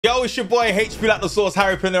Yo, it's your boy HP like the sauce,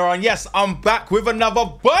 HarryPinero, and yes, I'm back with another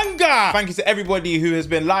banger. Thank you to everybody who has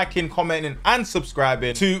been liking, commenting, and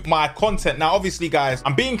subscribing to my content. Now, obviously, guys,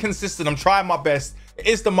 I'm being consistent. I'm trying my best. It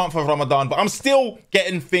is the month of Ramadan, but I'm still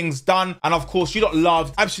getting things done. And of course, you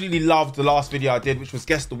lot absolutely loved the last video I did, which was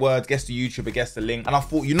guess the word, guess the YouTuber, guess the link. And I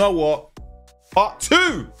thought, you know what? Part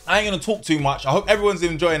 2. I ain't gonna talk too much. I hope everyone's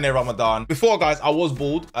enjoying their Ramadan. Before, guys, I was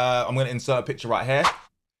bald. I'm gonna insert a picture right here.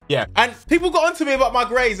 Yeah, and people got onto me about my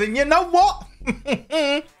grades, and you know what?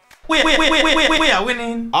 we are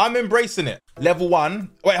winning. I'm embracing it. Level 1.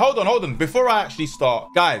 Wait, hold on. Before I actually start,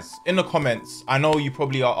 guys, in the comments, I know you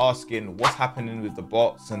probably are asking what's happening with the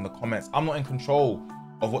bots and the comments. I'm not in control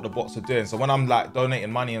of what the bots are doing. So when I'm like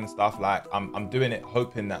donating money and stuff, like I'm doing it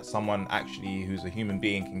hoping that someone actually who's a human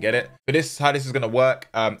being can get it. But this is how this is gonna work.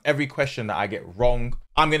 Every question that I get wrong,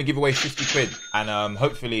 I'm gonna give away 50 quid. And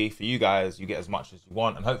hopefully for you guys, you get as much as you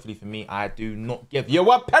want. And hopefully for me, I do not give you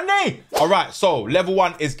a penny. All right, so level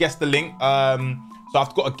 1 is guess the link. So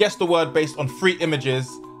I've got to guess the word based on 3 images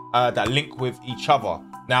that link with each other.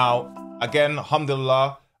 Now, again,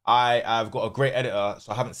 alhamdulillah, I've got a great editor,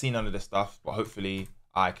 so I haven't seen none of this stuff, but hopefully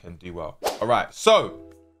I can do well. All right,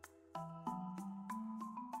 so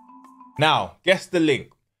now guess the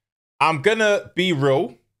link. I'm gonna be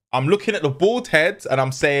real. I'm looking at the bald head and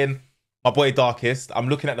I'm saying my boy Darkest. I'm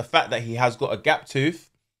looking at the fact that he has got a gap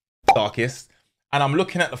tooth, Darkest, and I'm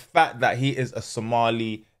looking at the fact that he is a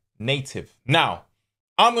Somali native. Now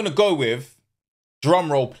I'm gonna go with,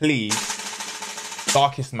 drum roll please,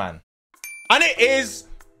 Darkest Man, and it is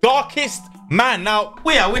Darkest Man. Now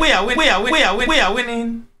we are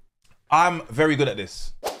winning. I'm very good at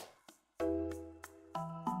this.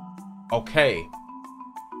 Okay,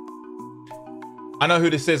 I know who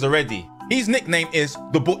this is already. His nickname is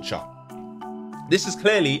the Butcher. This is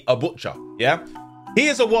clearly a butcher. Yeah, he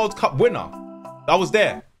is a World Cup winner. I was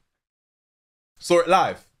there, saw it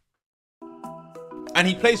live, and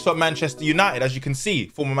he plays for Manchester United, as you can see,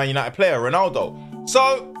 former Man United player Ronaldo.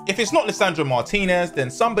 So if it's not Lisandro Martinez,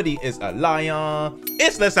 then somebody is a liar.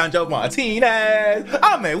 It's Lisandro Martinez.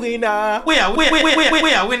 I'm a winner. We are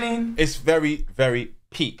winning. It's very, very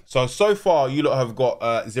peak. So far, you lot have got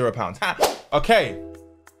 £0. Okay.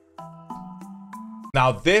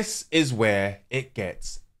 Now, this is where it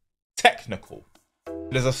gets technical.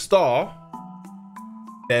 There's a star,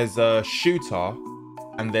 there's a shooter,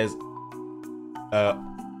 and there's,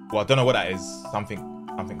 well, I don't know what that is. Something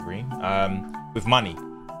green. With money.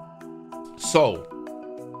 So,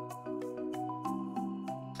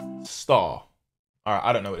 star. All right,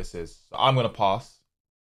 I don't know what this is. So I'm gonna pass.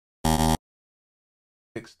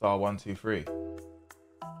 6 star 1 2 3.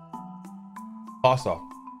 Passer,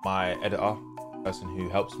 my editor, person who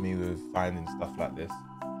helps me with finding stuff like this.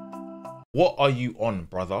 What are you on,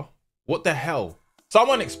 brother? What the hell?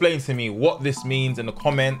 Someone explain to me what this means in the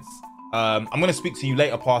comments. I'm gonna speak to you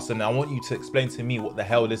later, Passer, and I want you to explain to me what the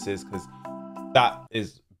hell this is, because that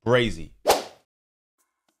is brazy.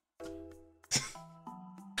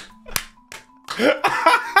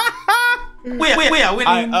 we are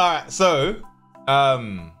winning. All right, so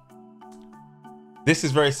this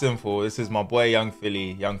is very simple. This is my boy Young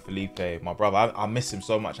Felipe, my brother. I miss him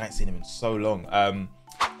so much. I ain't seen him in so long.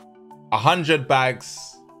 100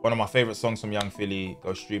 Bags, one of my favorite songs from Young Philly.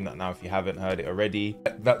 Go stream that now if you haven't heard it already.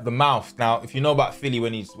 The mouth. Now, if you know about Philly,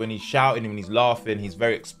 when he's shouting, when he's laughing, he's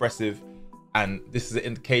very expressive. And this is an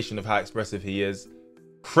indication of how expressive he is.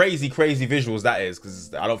 Crazy visuals that is,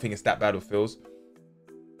 because I don't think it's that bad with Phil's.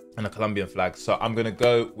 And a Colombian flag. So I'm going to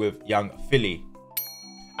go with Young Philly.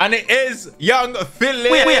 And it is Young Philly.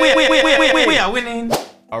 We are winning.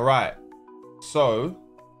 All right. So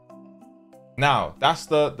now that's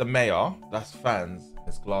the mayor. That's fans.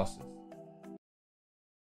 His glasses.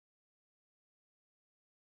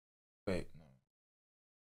 Wait.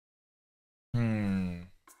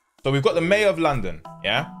 So we've got the mayor of London,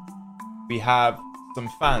 yeah? We have some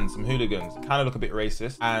fans, some hooligans, kind of look a bit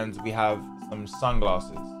racist, and we have some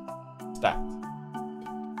sunglasses stacked.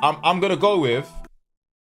 I'm gonna go with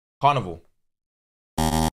Carnival.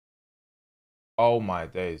 Oh my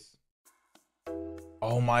days.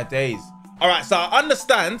 Oh my days. All right, so I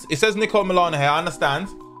understand. It says Nico Milano here. I understand,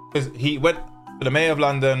 because he went to the mayor of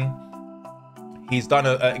London. He's done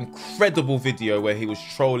an incredible video where he was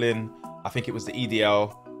trolling, I think it was the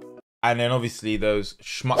EDL. And then obviously those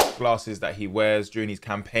schmuck glasses that he wears during his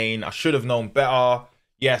campaign. I should have known better.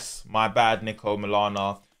 Yes, my bad, Nico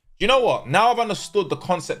Milana. You know what? Now I've understood the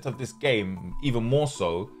concept of this game even more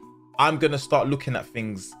so. I'm going to start looking at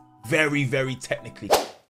things very, very technically.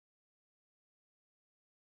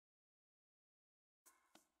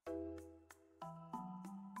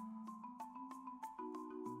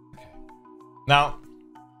 Okay. Now,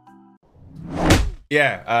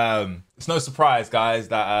 yeah, it's no surprise, guys,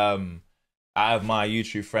 that out of my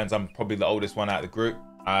YouTube friends, I'm probably the oldest one out of the group.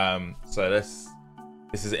 So this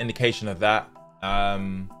is an indication of that.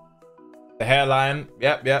 The hairline,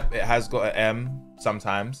 yep, it has got an M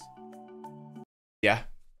sometimes. Yeah,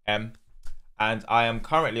 M. And I am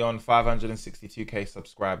currently on 562k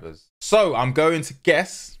subscribers. So I'm going to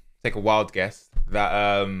guess, take a wild guess,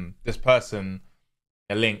 that this person,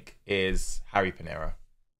 the link is HarryPinero.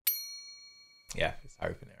 Yeah, it's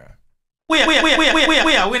HarryPinero.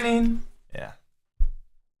 We are winning. Yeah.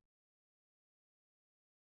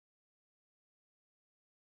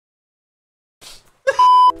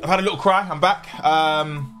 I've had a little cry. I'm back.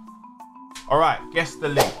 All right, guess the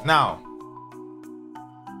link now.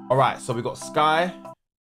 All right, so we got Sky,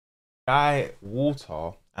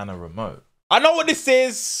 Water, and a remote. I know what this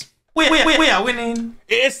is. We are winning.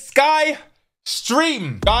 It is Sky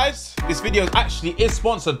Stream, guys. This video actually is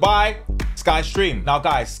sponsored by Sky Stream. Now,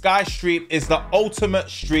 guys, Sky Stream is the ultimate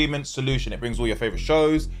streaming solution. It brings all your favorite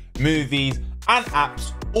shows, movies, and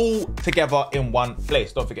apps all together in one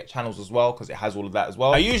place. Don't forget channels as well, because it has all of that as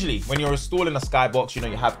well. Now, usually when you're installing a Skybox, you know,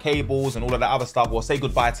 you have cables and all of that other stuff. Well, say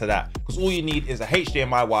goodbye to that, because all you need is a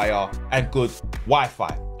HDMI wire and good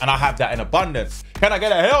Wi-Fi. And I have that in abundance. Can I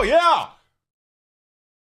get a hell yeah?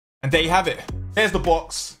 And there you have it. There's the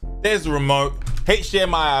box. There's the remote.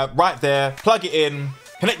 HDMI right there. Plug it in,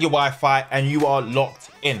 connect your Wi-Fi, and you are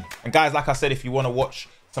locked in. And guys, like I said, if you want to watch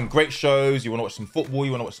some great shows, you want to watch some football,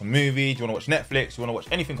 you want to watch some movies, you want to watch Netflix, you want to watch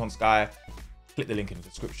anything on Sky, click the link in the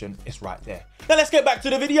description. It's right there. Now let's get back to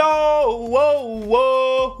the video.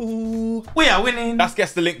 Whoa. We are winning. That's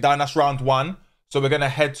guess the link done. That's round 1. So we're going to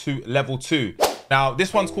head to level 2. Now,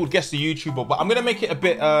 this one's called Guess the YouTuber, but I'm going to make it a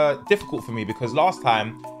bit difficult for me, because last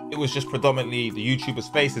time it was just predominantly the YouTuber's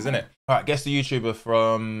face, isn't it? All right, guess the YouTuber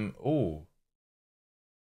from... Oh.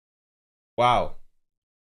 Wow.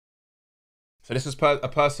 So this is a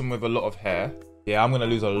person with a lot of hair. Yeah, I'm going to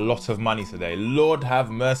lose a lot of money today. Lord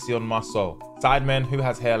have mercy on my soul. Sidemen, who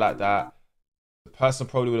has hair like that? The person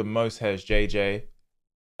probably with the most hair is JJ.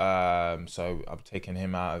 So I'm taking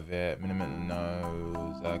him out of it. Minimum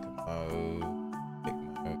nose.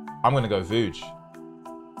 I'm going to go Vooj.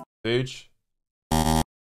 Vooj.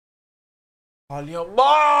 Talia.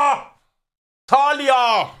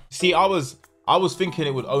 Talia! See, I was thinking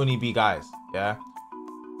it would only be guys, yeah?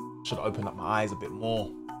 Should have opened up my eyes a bit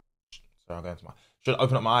more. Sorry, I'm going to my... Should have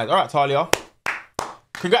opened up my eyes. All right, Talia.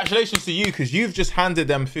 Congratulations to you, because you've just handed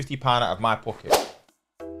them £50 out of my pocket.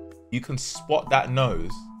 You can spot that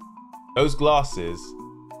nose, those glasses,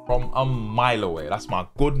 from a mile away. That's my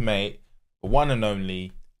good mate, the one and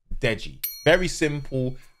only Deji. Very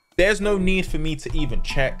simple. There's no need for me to even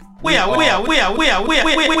check. We are winning.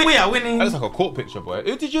 That looks like a court picture, boy.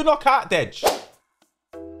 Who did you knock out, Dej?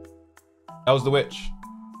 That was the witch.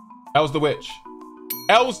 That was the witch.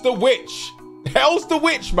 Elle's the witch. Elle's the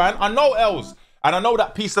witch, man. I know Elle's. And I know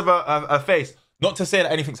that piece of her face. Not to say that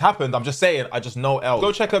anything's happened. I'm just saying, I just know Elle.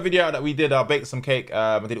 Go check her video out that we did. I baked some cake.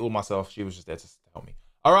 I did it all myself. She was just there to help me.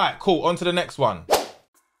 All right, cool. On to the next one.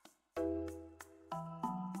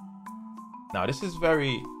 Now, this is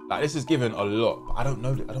very... Like, this is given a lot. But I don't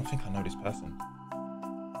know. I don't think I know this person.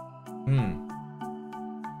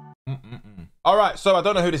 All right, so I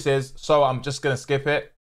don't know who this is. So I'm just going to skip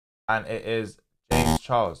it. And it is James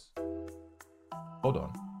Charles. Hold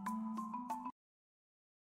on.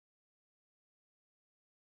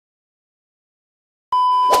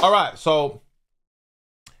 All right, so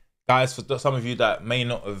guys, for some of you that may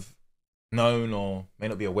not have known or may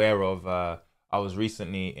not be aware of, I was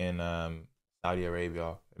recently in Saudi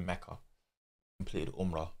Arabia, in Mecca, completed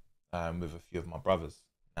Umrah with a few of my brothers.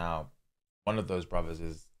 Now, one of those brothers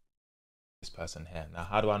is this person here. Now,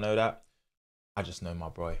 how do I know that? I just know my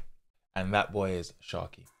boy. And that boy is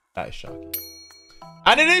Sharky. That is Sharky.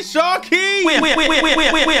 And it is Sharky! We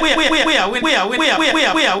are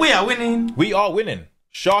winning. We are winning.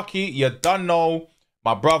 Sharky, you done know.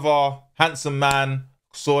 My brother, handsome man,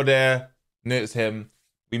 saw there, knew it's him.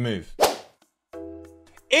 We move.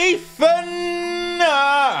 Ethan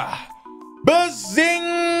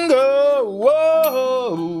Bazinga.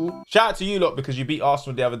 Whoa. Shout out to you lot, because you beat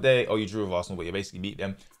Arsenal the other day. Oh, you drew with Arsenal, but you basically beat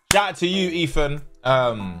them. Shout out to you, Ethan.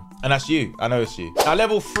 And that's you. I know it's you. Now,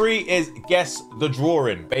 level 3 is guess the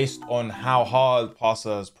drawing. Based on how hard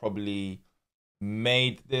Passer has probably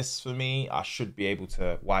made this for me, I should be able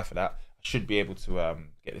to, why for that? I should be able to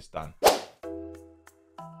get this done.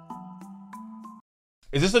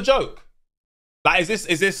 Is this a joke? Like, is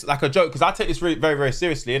this like a joke? Because I take this very, very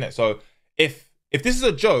seriously, innit? So if this is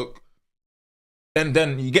a joke,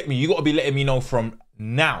 then you get me. You got to be letting me know from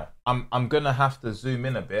Now, I'm gonna have to zoom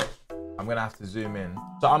in a bit. I'm gonna have to zoom in.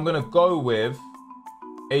 So I'm gonna go with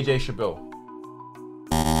AJ Shabil.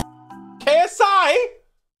 KSI?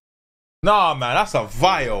 Nah, man, that's a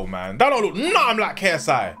vial, man. That don't look nothing like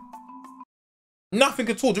KSI. Nothing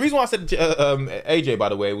at all. The reason why I said AJ, by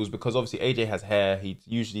the way, was because obviously AJ has hair. He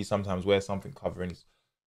usually sometimes wears something covering his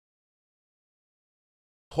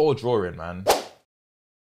poor drawing, man.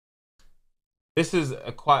 This is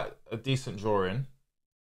quite a decent drawing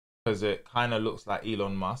because it kind of looks like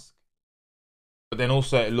Elon Musk, but then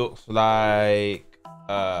also it looks like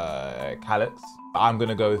Calyx. I'm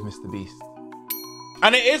gonna go with Mr. Beast,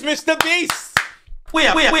 and it is Mr. Beast. We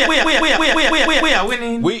are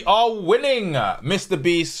winning. We are winning. Mr.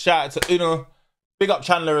 Beast. Shout out to Uno. Big up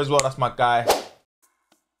Chandler as well. That's my guy.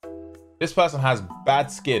 This person has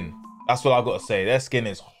bad skin. That's what I've got to say. Their skin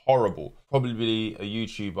is horrible. Probably a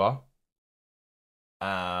YouTuber.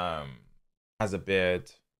 Has a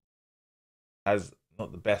beard. Has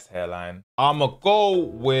not the best hairline. I'ma go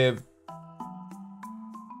with.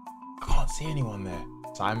 I can't see anyone there.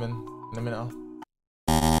 Simon in a minute.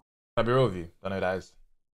 I'll be real with you. Don't know who that is.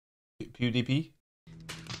 PewDiePie?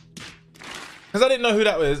 Because I didn't know who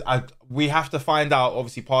that was. We have to find out.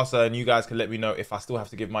 Obviously, Parser and you guys can let me know if I still have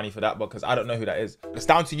to give money for that, because I don't know who that is. It's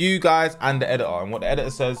down to you guys and the editor. And what the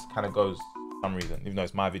editor says kind of goes for some reason, even though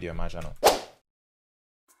it's my video, my channel.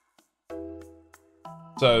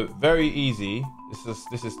 So very easy.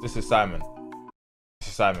 This is Simon. This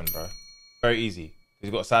is Simon, bro. Very easy.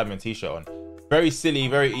 He's got a Simon t-shirt on. Very silly,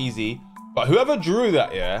 very easy. But whoever drew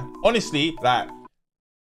that, yeah, honestly, like,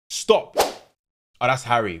 stop. Oh, that's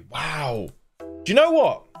Harry. Wow. Do you know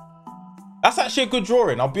what? That's actually a good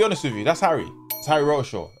drawing. I'll be honest with you. That's Harry. It's Harry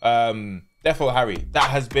Roshaw. Therefore, Harry. That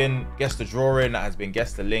has been Guess the Drawing. That has been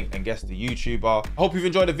Guess the Link and Guess the YouTuber. I hope you've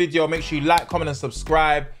enjoyed the video. Make sure you like, comment, and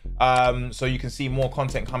subscribe so you can see more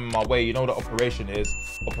content coming my way. You know what the operation is.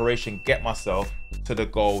 Operation Get Myself to the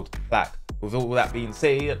Gold Plaque. With all that being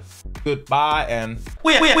said, goodbye, and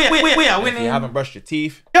we are winning. If you haven't brushed your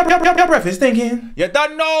teeth, your breath is stinking. You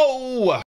don't know.